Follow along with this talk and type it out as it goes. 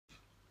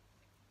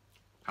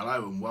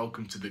Hello and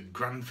welcome to the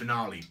grand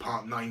finale,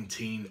 part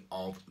 19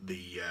 of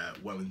the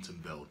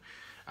Wellington build.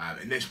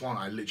 In this one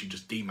I literally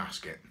just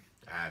demask it.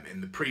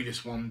 In the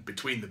previous one,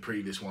 between the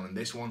previous one and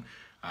this one,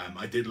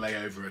 I did lay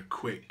over a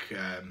quick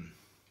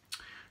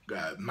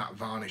matte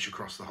varnish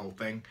across the whole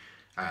thing,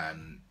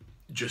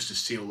 just to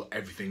seal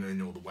everything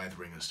in, all the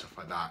weathering and stuff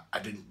like that. I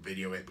didn't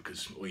video it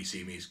because all you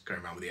see me is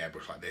going around with the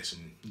airbrush like this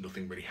and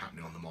nothing really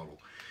happening on the model.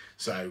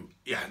 So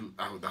yeah,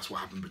 that's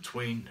what happened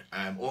between.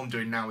 All I'm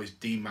doing now is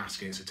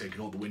demasking, so taking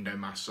all the window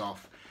masks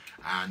off,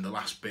 and the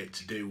last bit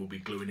to do will be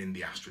gluing in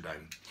the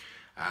astrodome.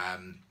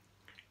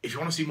 If you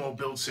want to see more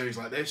build series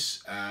like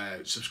this,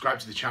 subscribe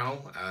to the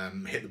channel,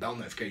 hit the bell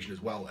notification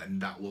as well,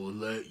 and that will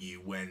alert you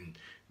when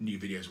new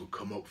videos will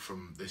come up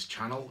from this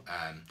channel.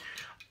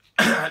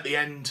 At the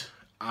end,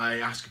 I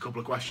ask a couple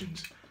of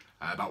questions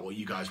about what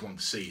you guys want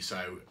to see.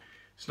 So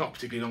it's not a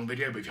particularly long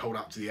video, but if you hold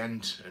up to the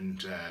end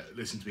and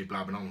listen to me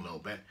blabbing on a little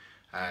bit,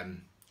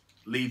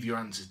 leave your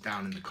answers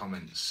down in the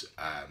comments,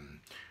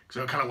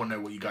 because I kind of want to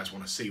know what you guys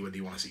want to see, whether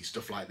you want to see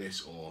stuff like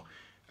this or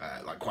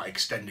like quite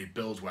extended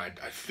builds where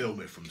I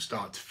film it from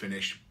start to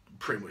finish,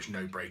 pretty much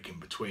no break in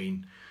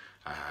between,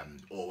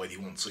 or whether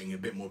you want something a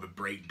bit more of a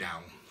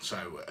breakdown,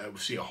 so we'll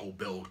see a whole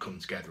build come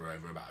together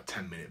over about a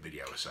 10-minute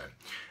video or so.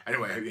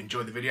 Anyway, I hope you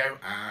enjoyed the video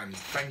and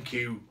thank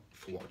you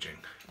for watching.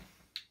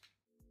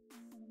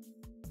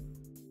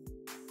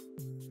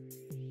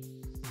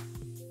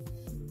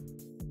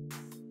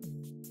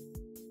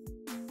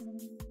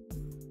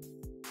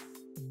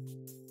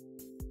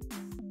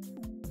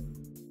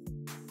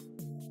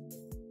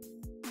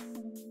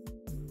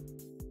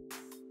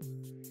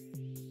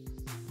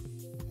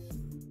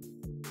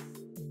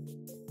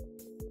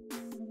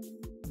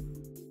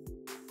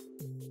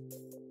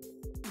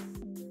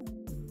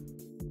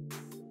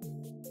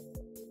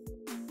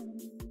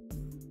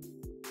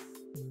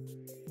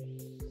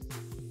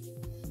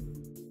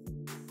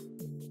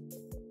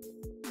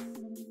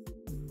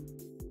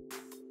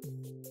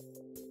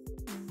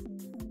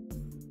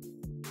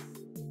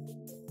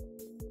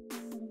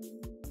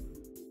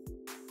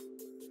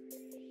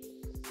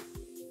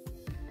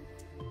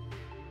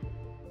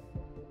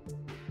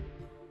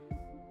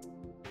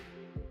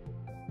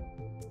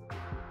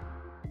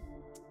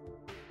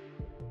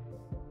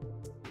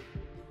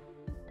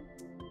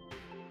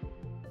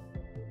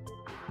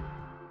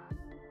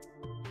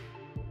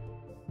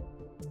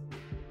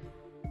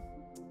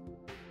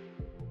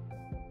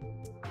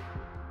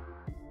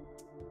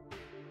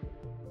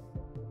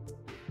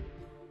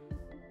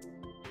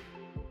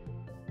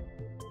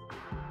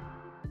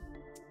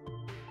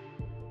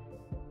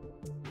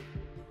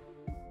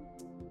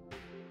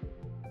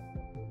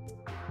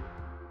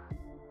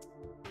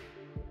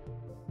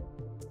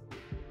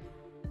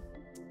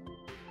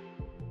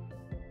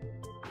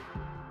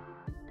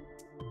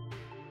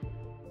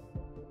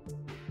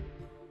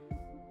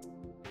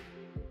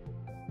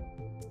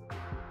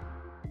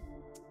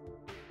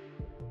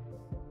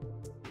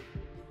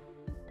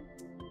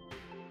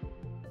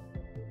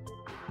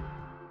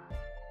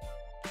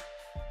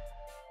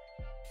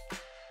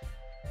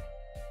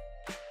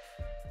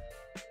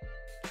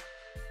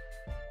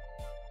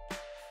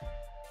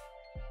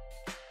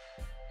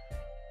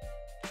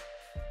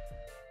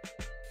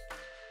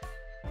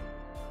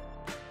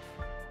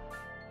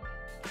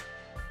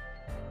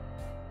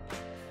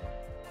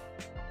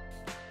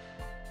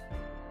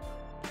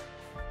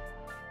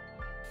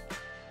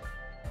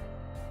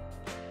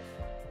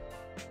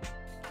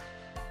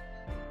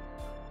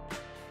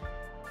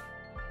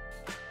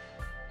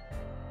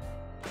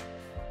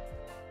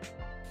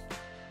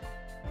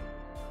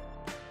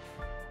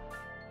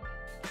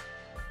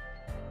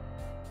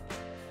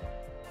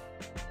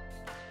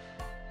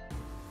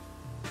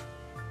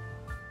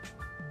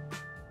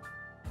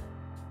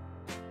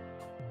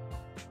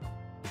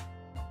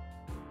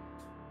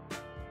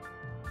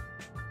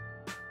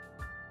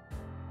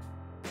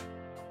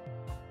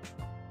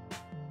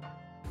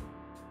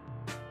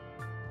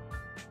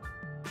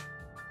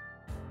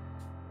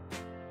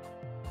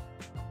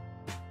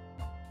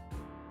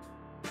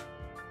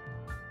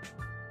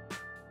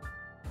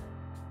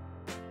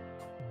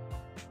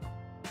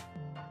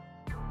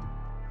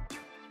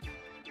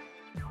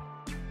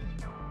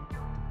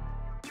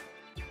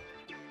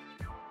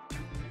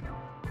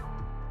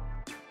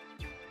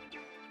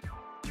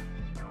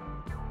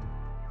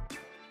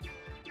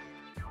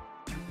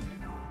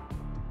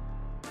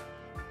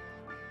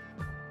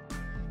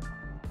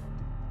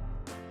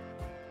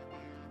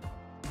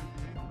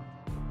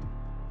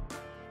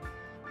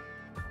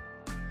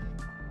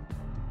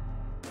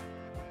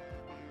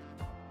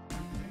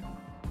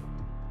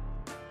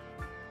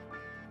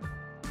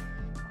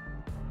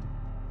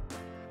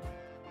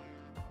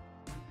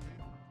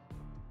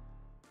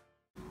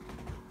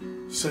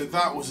 So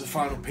that was the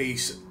final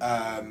piece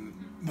that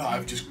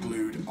I've just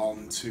glued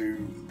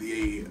onto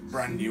the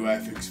brand new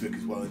Airfix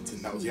Vickers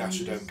Wellington. That was the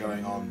astrodome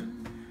going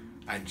on,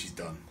 and she's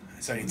done.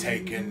 It's only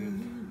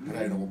taken, I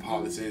don't know what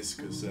part this is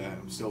because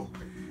I'm still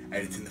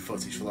editing the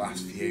footage for the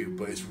last few,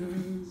 but it's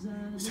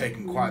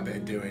taken quite a bit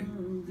of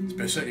doing.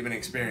 It's certainly been an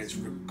experience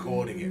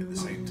recording it at the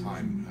same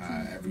time,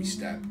 every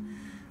step.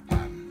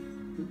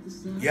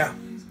 Yeah.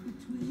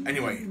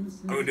 Anyway,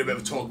 I'm going to do a bit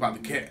of a talk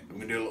about the kit. I'm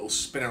going to do a little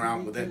spin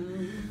around with it.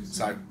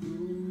 So,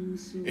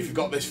 if you've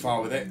got this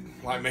far with it,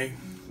 like me,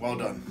 well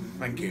done.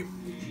 Thank you.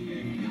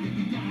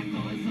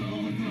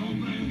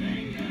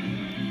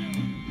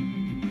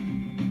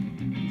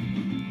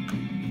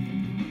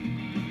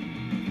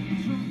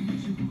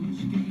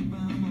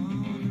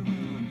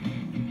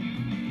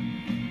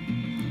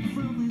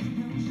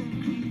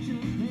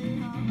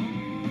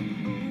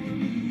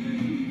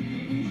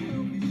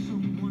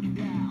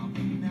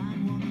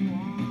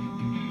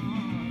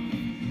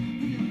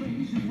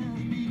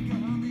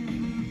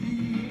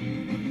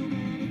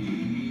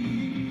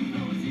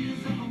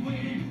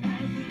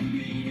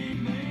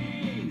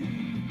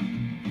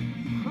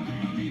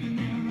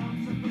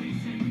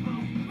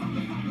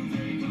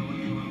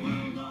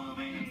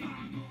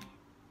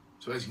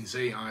 So as you can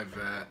see, I've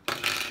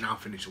now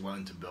finished the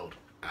Wellington build.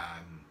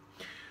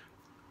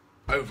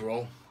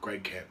 Overall,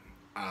 great kit.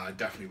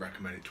 Definitely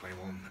recommend it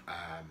 21.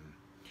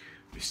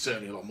 It's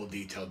certainly a lot more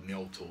detailed than the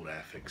old tooled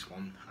Airfix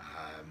one.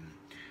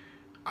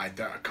 I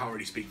can't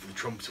really speak for the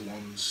trumpeter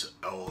ones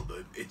or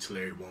the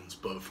Italy ones,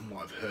 but from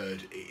what I've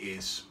heard, it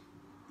is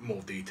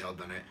more detailed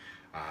than it.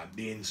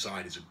 The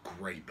inside is a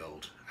great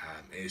build.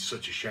 It is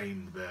such a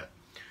shame that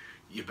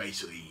you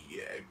basically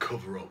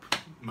cover up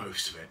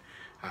most of it.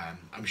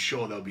 I'm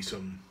sure there'll be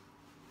some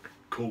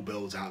cool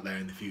builds out there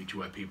in the future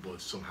where people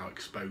have somehow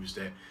exposed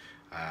it.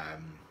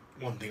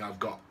 One thing I've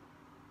got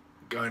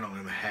going on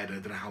in my head, I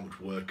don't know how much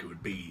work it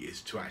would be,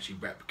 is to actually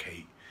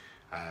replicate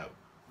that.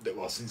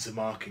 Well, since the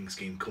marking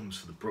scheme comes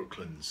for the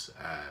Brooklands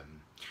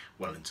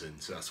Wellington,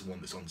 so that's the one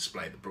that's on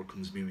display at the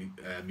Brooklands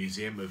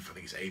Museum of, I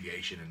think it's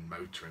aviation and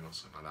motoring or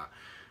something like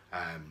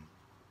that.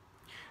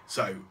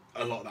 So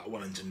a lot of that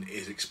Wellington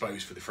is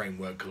exposed for the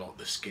framework, a lot of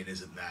the skin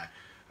isn't there,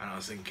 and I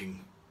was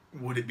thinking,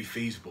 would it be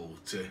feasible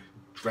to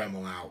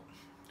Dremel out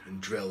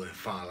and drill and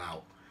file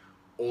out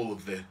all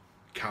of the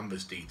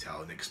canvas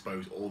detail and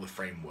expose all the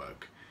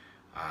framework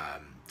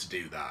to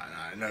do that? And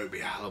I know it'd be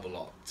a hell of a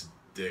lot to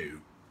do,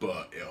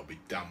 but it'll be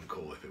damn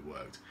cool if it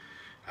worked.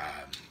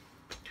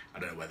 I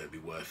don't know whether it'd be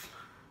worth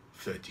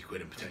 30 quid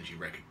and potentially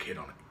wreck a kit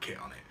on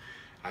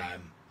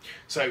it.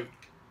 So,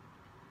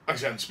 like I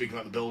said, I'm speaking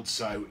about the build,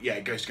 so yeah,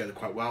 it goes together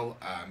quite well.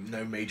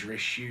 No major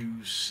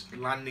issues.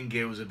 Landing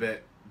gear was a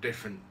bit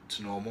different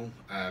to normal.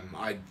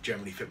 I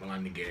generally fit my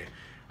landing gear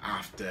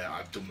after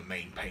I've done the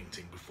main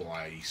painting before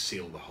I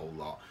seal the whole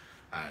lot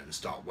and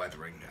start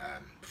weathering,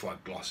 before I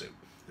gloss it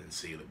and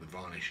seal it with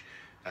varnish.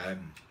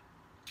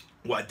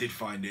 What I did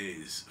find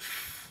is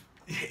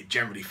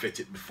generally fit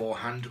it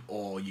beforehand,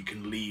 or you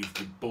can leave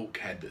the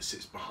bulkhead that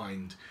sits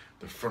behind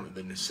the front of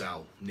the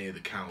nacelle near the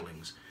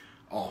cowlings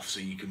off,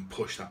 so you can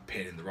push that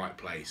pin in the right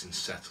place and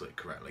settle it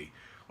correctly.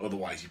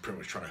 Otherwise you're pretty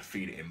much trying to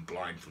feed it in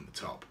blind from the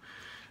top.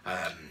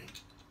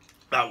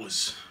 That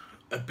was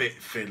a bit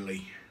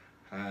fiddly.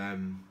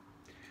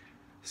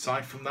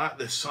 Aside from that,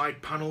 the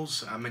side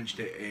panels, I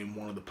mentioned it in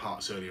one of the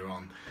parts earlier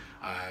on.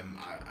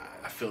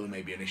 I feel there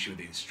may be an issue with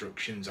the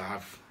instructions. I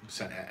have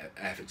sent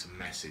Airfix a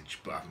message,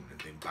 but I haven't got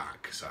anything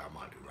back, so I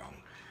might be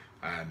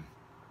wrong.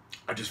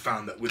 I just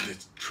found that with the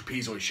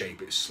trapezoid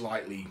shape, it's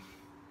slightly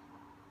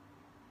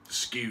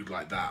skewed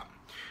like that,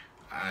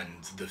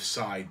 and the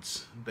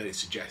sides that it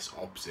suggests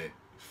opposite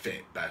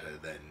fit better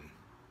than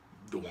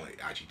the one it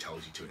actually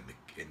tells you to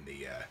in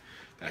the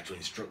actual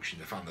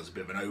instructions. I found there's a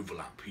bit of an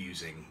overlap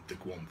using the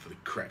one for the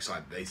correct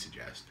side that they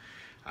suggest,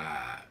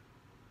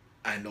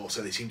 and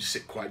also they seem to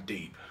sit quite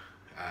deep.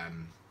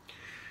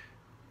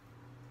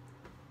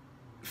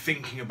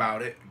 Thinking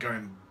about it,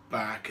 going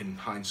back, and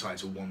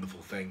hindsight's a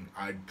wonderful thing,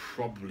 I'd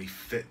probably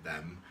fit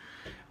them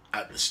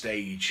at the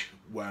stage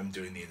where I'm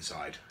doing the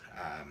inside.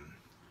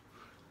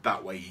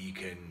 That way you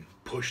can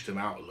push them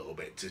out a little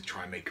bit to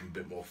try and make them a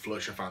bit more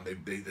flush. I found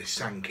they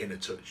sank in a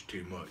touch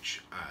too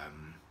much.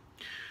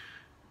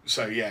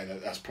 So yeah,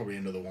 that's probably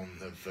another one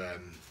of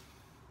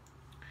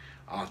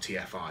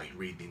RTFI,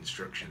 read the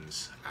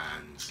instructions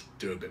and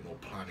do a bit more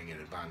planning in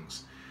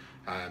advance.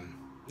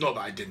 Not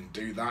that I didn't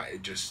do that,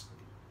 it just,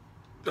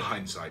 the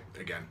hindsight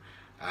again.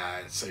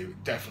 So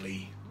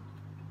definitely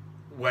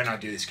when I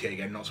do this kit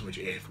again, not so much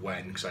if,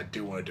 when, because I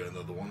do want to do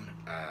another one.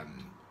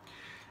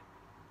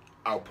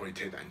 I'll probably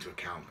take that into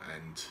account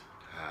and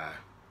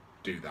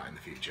do that in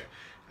the future.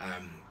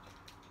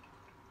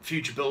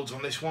 Future builds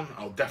on this one,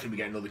 I'll definitely be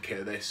getting another kit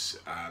of this.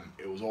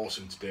 It was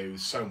awesome to do,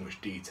 so much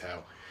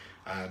detail.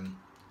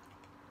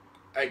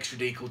 Extra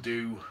Deke will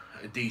do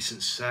a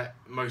decent set.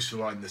 Most of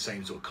them are in the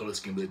same sort of colour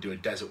scheme, but they do a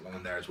desert one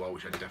on there as well,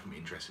 which I'd definitely be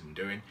interested in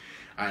doing.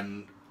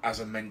 And as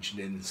I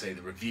mentioned in, say,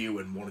 the review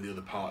and one of the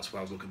other parts where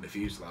I was looking at the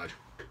fuselage,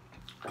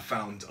 I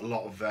found a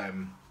lot of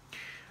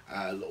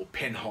little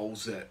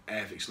pinholes that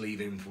Airfix leave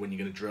in for when you're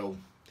going to drill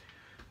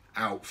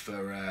out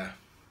for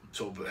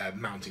sort of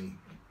mounting,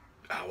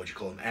 what do you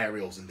call them,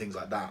 aerials and things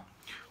like that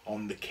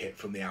on the kit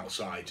from the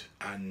outside.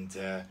 And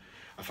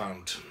I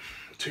found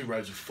 2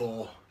 rows of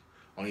 4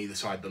 on either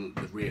side the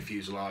rear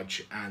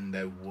fuselage, and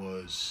there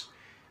was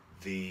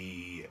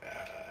there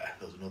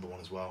was another one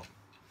as well.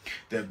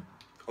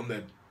 On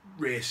the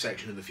rear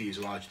section of the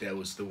fuselage, there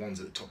was the ones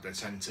at the top dead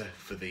centre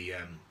for the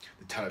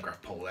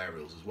telegraph pole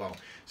aerials as well.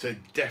 So it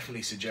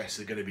definitely suggests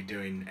they're going to be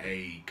doing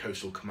a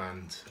Coastal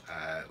Command,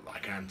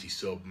 like an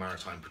anti-sub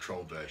maritime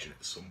patrol version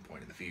at some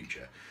point in the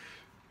future.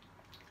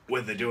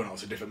 Whether they're doing it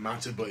is a different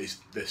matter, but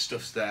the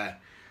stuff's there,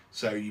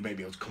 so you may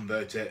be able to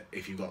convert it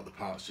if you've got the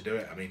parts to do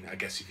it. I mean, I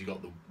guess if you've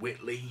got the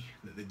Whitley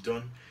that they've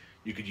done,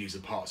 you could use the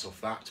parts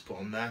off that to put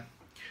on there,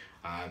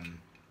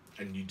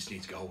 and you just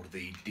need to get hold of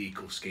the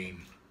decal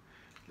scheme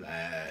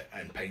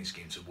and paint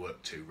scheme to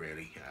work to,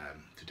 really,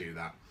 to do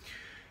that.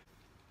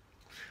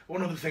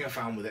 One other thing I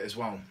found with it as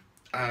well,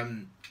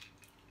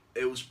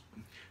 it's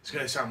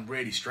going to sound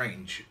really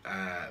strange,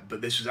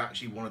 but this was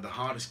actually one of the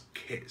hardest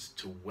kits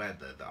to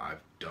weather that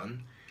I've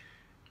done.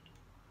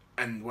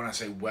 And when I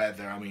say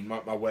weather, I mean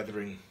my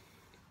weathering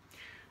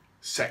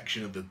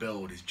section of the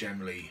build is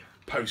generally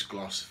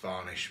post-gloss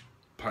varnish,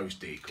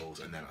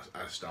 post-decals, and then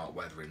I start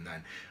weathering.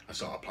 Then I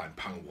start applying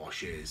panel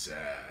washes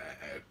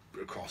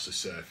across the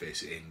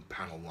surface in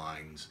panel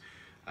lines,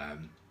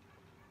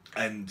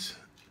 and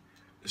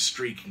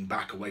streaking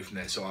back away from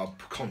there, so I'll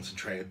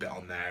concentrate a bit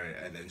on there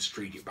and then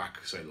streak it back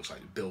so it looks like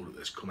the build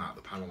that's come out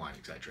of the panel line,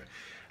 etc.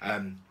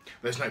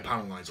 There's no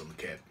panel lines on the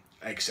kit,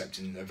 except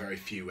in a very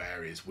few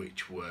areas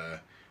which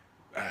were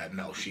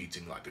metal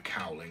sheeting, like the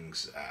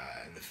cowlings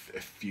and a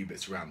few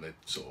bits around the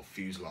sort of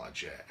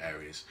fuselage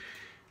areas.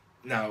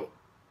 Now,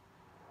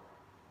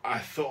 I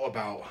thought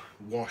about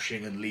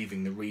washing and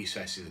leaving the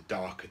recesses a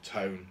darker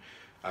tone,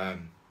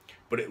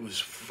 but it was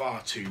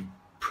far too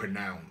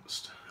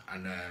pronounced,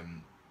 and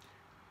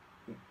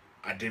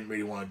I didn't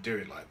really want to do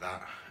it like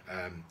that.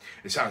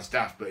 It sounds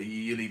daft, but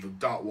you leave a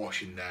dark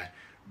wash in there,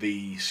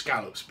 the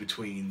scallops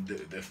between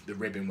the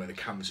ribbon where the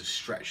canvas is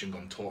stretched and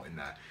gone taut in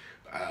there,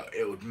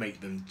 it would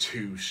make them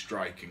too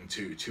striking,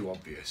 too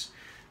obvious.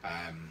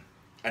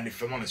 And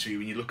if I'm honest with you,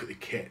 when you look at the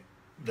kit,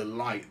 the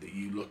light that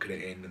you look at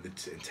it in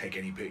and take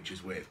any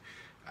pictures with,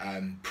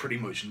 pretty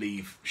much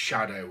leave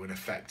shadow and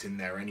effect in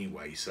there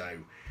anyway, so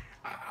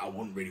I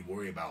wouldn't really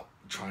worry about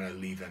trying to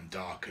leave them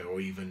darker,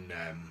 or even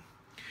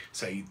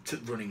say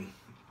running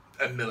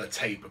a miller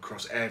tape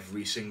across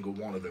every single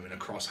one of them in a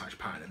crosshatch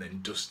pattern and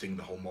then dusting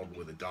the whole model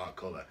with a dark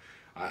colour.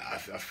 I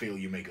feel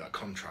you make that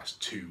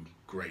contrast too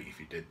great if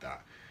you did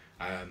that.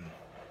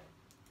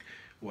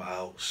 What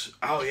else?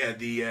 Oh yeah,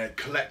 the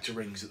collector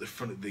rings at the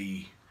front of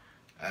the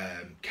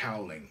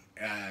cowling.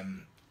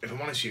 If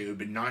I'm honest with you, it would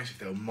be nice if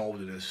they were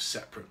moulded as a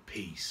separate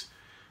piece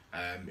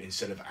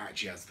instead of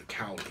actually as the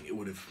cowling. It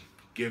would have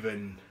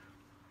given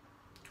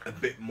a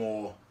bit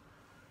more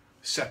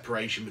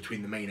separation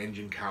between the main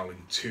engine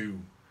cowling to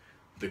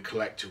the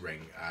collector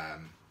ring,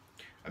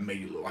 and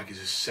made it look like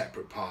it's a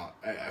separate part.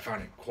 I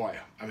found it quite,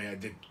 I mean, I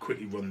did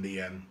quickly run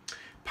the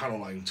panel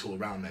lining tool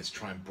around there to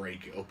try and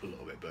break it up a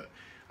little bit, but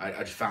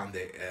I just found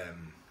it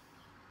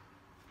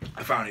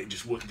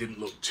just didn't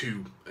look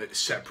too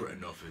separate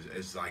enough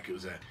as like it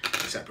was a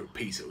separate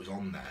piece that was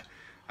on there.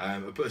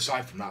 But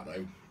aside from that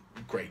though,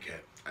 great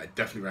kit. I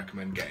definitely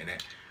recommend getting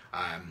it.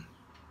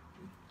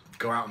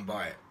 Go out and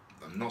buy it.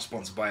 I'm not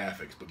sponsored by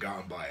Airfix, but go out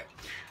and buy it.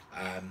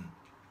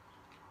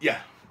 Yeah,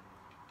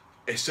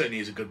 it certainly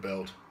is a good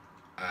build,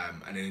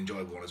 and an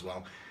enjoyable one as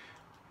well.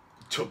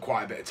 Took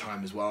quite a bit of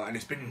time as well, and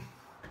it's been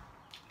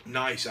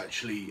nice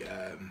actually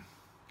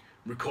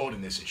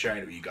recording this and sharing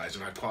it with you guys.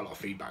 I've had quite a lot of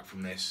feedback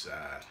from this,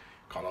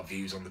 quite a lot of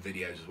views on the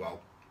videos as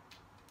well,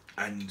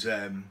 and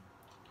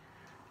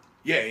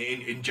yeah,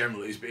 in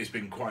general it's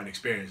been quite an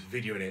experience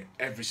videoing it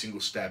every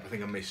single step. I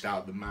think I missed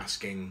out the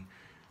masking,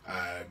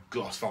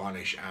 gloss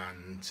varnish,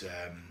 and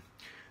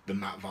the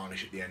matte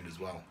varnish at the end as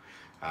well,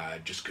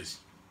 just because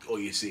all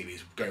you see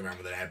is going around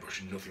with an airbrush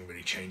and nothing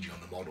really changing on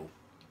the model.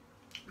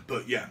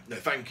 But yeah, no,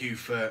 thank you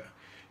for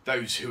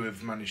those who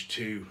have managed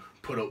to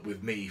put up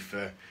with me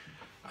for,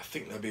 I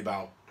think there'll be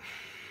about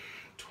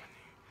 20,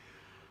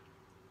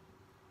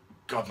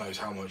 God knows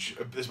how much.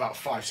 There's about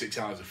 5-6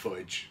 hours of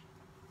footage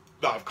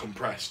that I've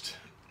compressed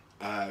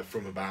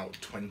from about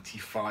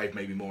 25,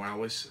 maybe more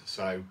hours.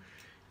 So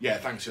yeah,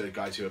 thanks to the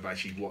guys who have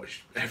actually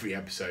watched every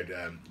episode.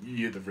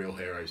 You're the real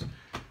heroes.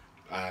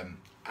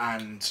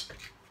 And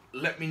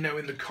let me know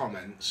in the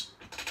comments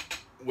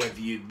whether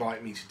you'd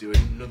like me to do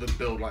another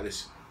build like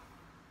this,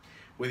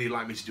 whether you'd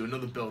like me to do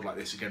another build like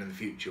this again in the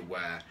future,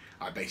 where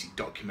I basically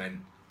document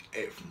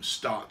it from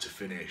start to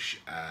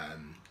finish,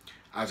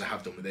 as I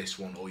have done with this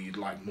one, or you'd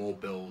like more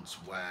builds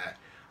where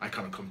I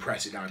kind of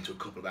compress it down into a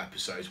couple of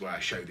episodes where I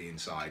show the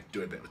inside,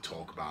 do a bit of a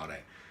talk about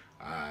it,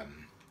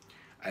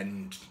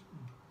 and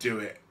do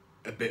it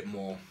a bit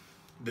more,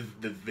 the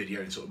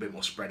video and sort of a bit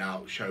more spread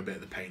out, show a bit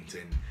of the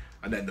painting,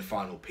 and then the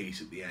final piece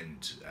at the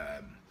end.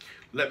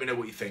 Let me know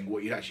what you think,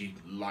 what you'd actually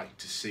like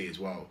to see as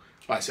well.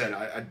 Like I said,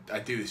 I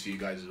do this for you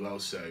guys as well,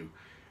 so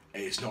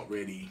it's not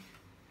really,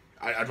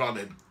 I'd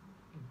rather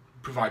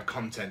provide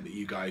content that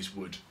you guys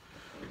would,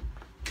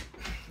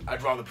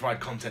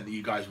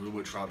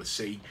 much rather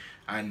see,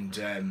 and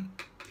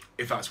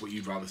if that's what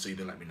you'd rather see,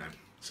 then let me know.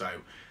 So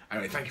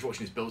anyway, thank you for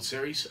watching this build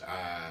series.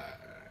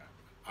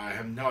 I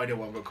have no idea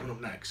what I've got coming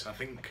up next. I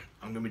think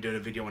I'm going to be doing a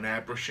video on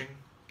airbrushing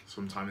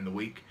sometime in the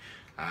week.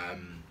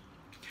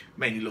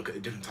 Mainly look at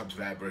the different types of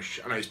airbrush.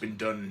 I know it's been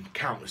done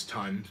countless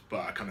times,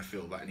 but I kind of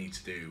feel that I need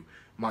to do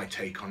my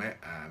take on it,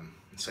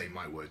 and say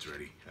my words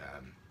really,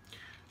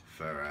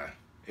 for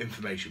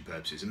information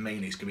purposes. And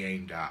mainly it's going to be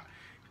aimed at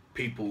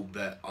people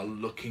that are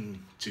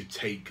looking to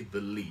take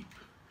the leap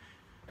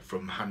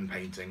from hand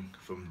painting,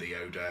 from the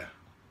older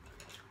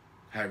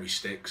hairy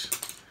sticks,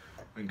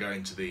 and go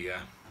into the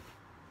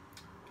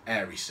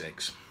airy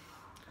sticks.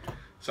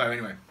 So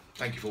anyway,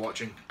 thank you for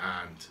watching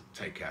and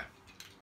take care.